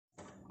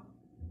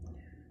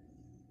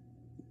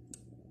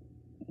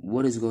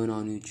What is going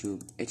on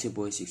YouTube? It's your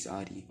boy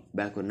 6Adi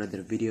back with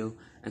another video,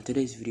 and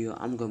today's video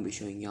I'm gonna be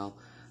showing y'all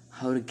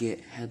how to get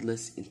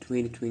headless in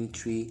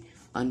 2023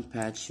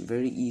 unpatched.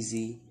 Very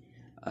easy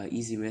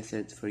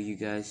method for you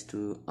guys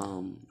to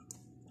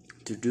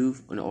do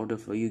in order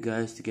for you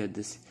guys to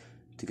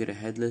get a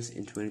headless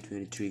in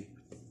 2023.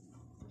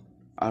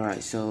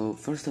 Alright, so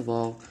first of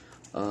all,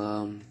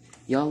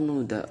 y'all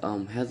know that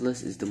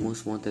headless is the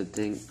most wanted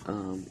thing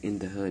in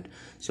the hood.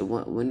 So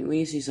when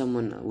you see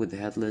someone with the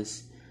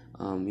headless,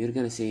 you're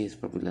gonna say it's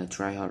probably like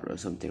tryhard or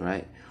something,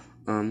 right?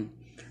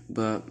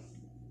 But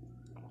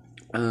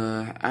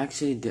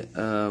actually the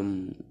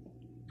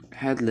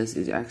headless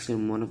is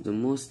actually one of the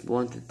most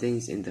wanted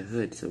things in the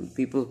hood. So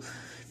people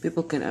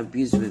can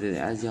abuse with it,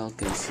 as y'all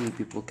can see.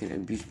 People can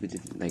abuse with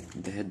it, like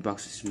the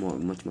headbox is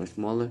much more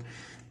smaller,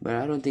 but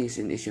I don't think it's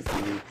an issue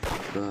for me.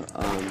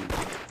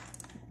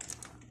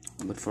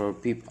 But for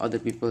other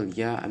people,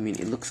 yeah, I mean,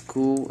 it looks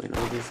cool and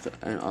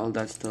all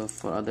that stuff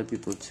for other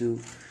people too.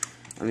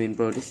 I mean,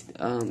 bro, this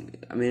I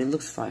mean, it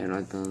looks fire,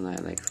 not gonna lie.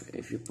 Like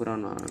if you put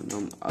on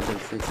other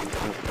face and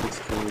stuff, it looks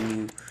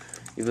cool.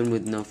 Even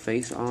with no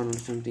face on or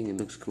something, it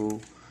looks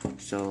cool.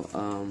 So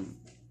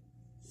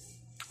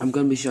I'm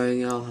gonna be showing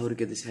y'all how to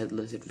get this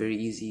headless. It's very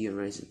easy and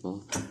very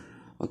simple.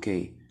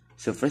 Okay,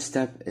 so first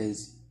step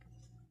is,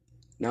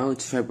 now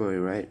it's February,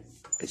 right?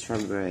 It's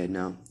February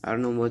now. I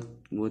don't know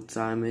what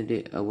time it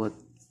is, what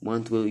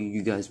month will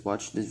you guys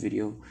watch this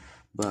video,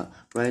 but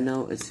right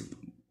now it's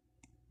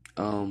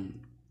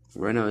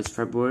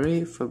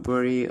February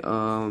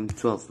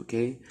 12th,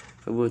 okay?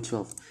 February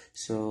 12th.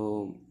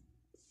 So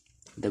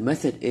the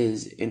method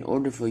is, in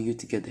order for you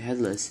to get the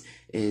headless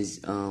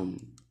is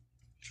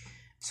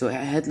so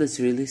headless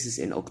releases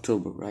in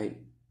October, right?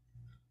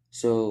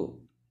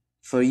 So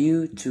for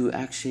you to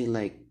actually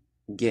like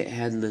get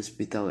headless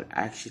without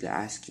actually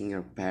asking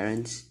your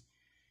parents,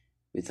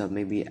 without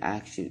maybe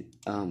actually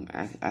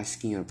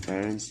asking your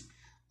parents,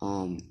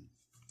 or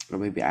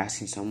maybe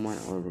asking someone,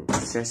 or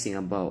stressing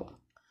about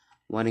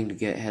wanting to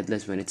get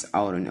headless when it's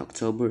out in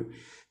October.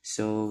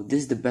 So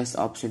this is the best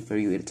option for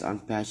you. It's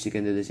unpatched. You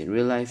can do this in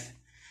real life.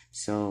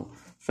 So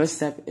first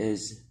step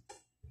is,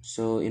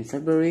 so in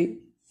February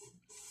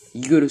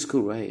you go to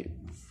school, right?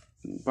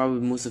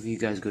 Probably most of you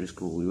guys go to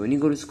school. When you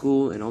go to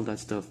school and all that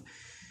stuff,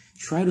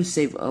 try to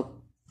save up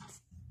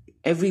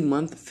every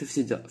month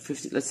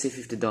 $50, let's say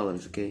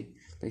 $50, okay?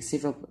 Like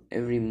save up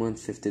every month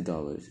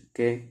 $50,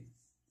 okay?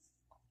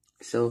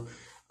 So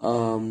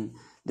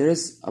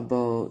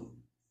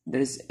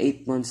there's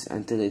 8 months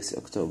until it's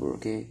October,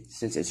 okay?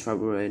 Since it's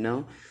February right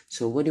now.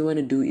 So what you want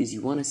to do is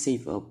you want to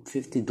save up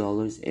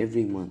 $50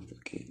 every month,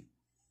 okay?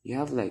 You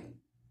have like,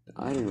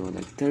 I don't know,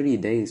 like 30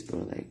 days, bro.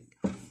 Like,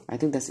 I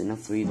think that's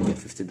enough for you to get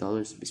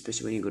 $50,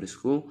 especially when you go to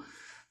school.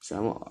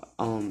 So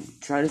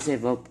try to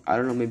save up, I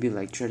don't know, maybe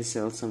like try to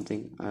sell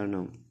something, I don't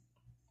know.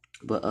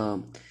 But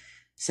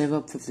save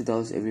up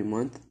 $50 every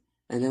month,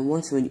 and then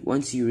once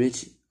you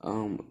reach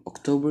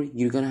October,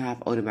 you're gonna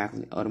have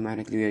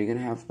automatically you're gonna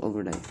have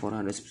over like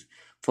 $400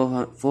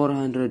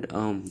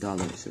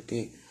 dollars,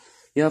 okay?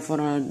 You have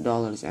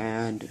 $400,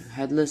 and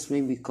headless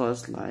maybe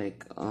cost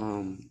like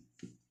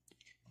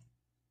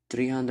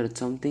 300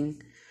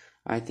 something,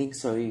 I think.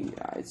 So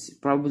it's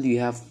probably you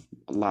have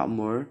a lot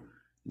more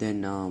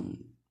than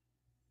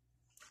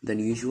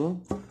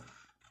usual,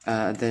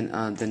 than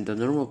the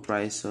normal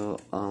price.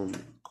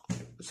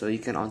 So you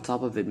can, on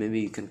top of it, maybe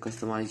you can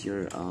customize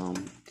your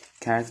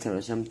character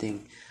or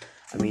something.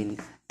 I mean,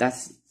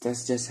 that's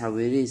just how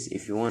it is.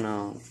 If you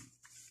wanna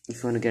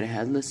get a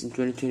headless in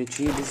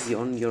 2023, this is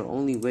your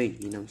only way.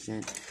 You know what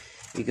I'm saying?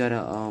 You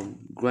gotta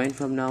grind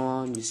from now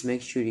on. Just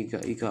make sure you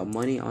got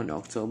money on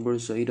October,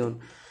 so you don't.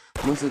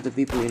 Most of the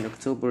people in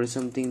October or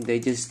something, they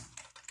just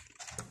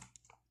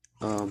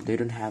they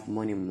don't have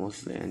money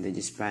mostly, and they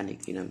just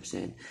panic. You know what I'm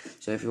saying?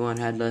 So if you want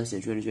headless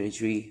in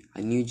 2023,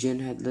 a new gen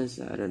headless,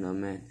 I don't know,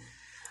 man.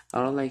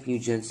 I don't like new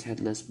gens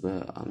headless,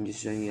 but I'm just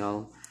showing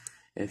y'all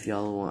if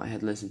y'all want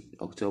headless in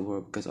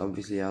October, because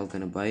obviously y'all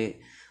gonna buy it.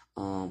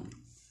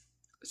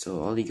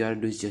 So all you gotta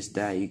do is just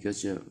that. You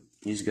just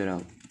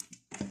gotta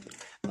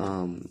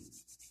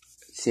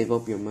save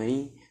up your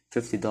money,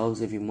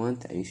 $50 every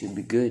month, and you should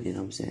be good. You know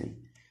what I'm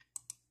saying?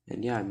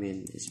 And yeah, I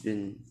mean,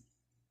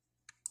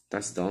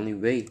 that's the only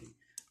way.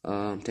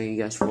 Thank you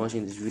guys for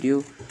watching this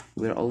video.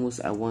 We're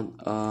almost at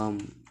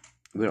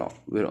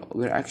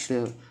we're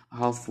actually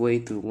halfway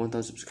to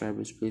 1,000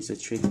 subscribers. Please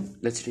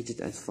let's reach it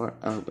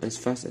as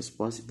fast as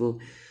possible,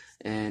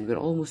 and we're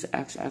almost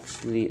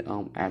actually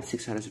at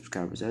 600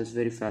 subscribers. That's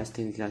very fast.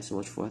 Thank you guys so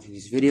much for watching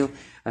this video.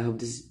 I hope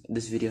this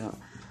video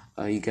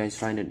you guys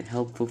find it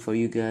helpful for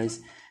you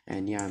guys.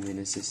 And yeah, I mean,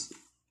 it's just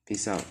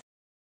peace out.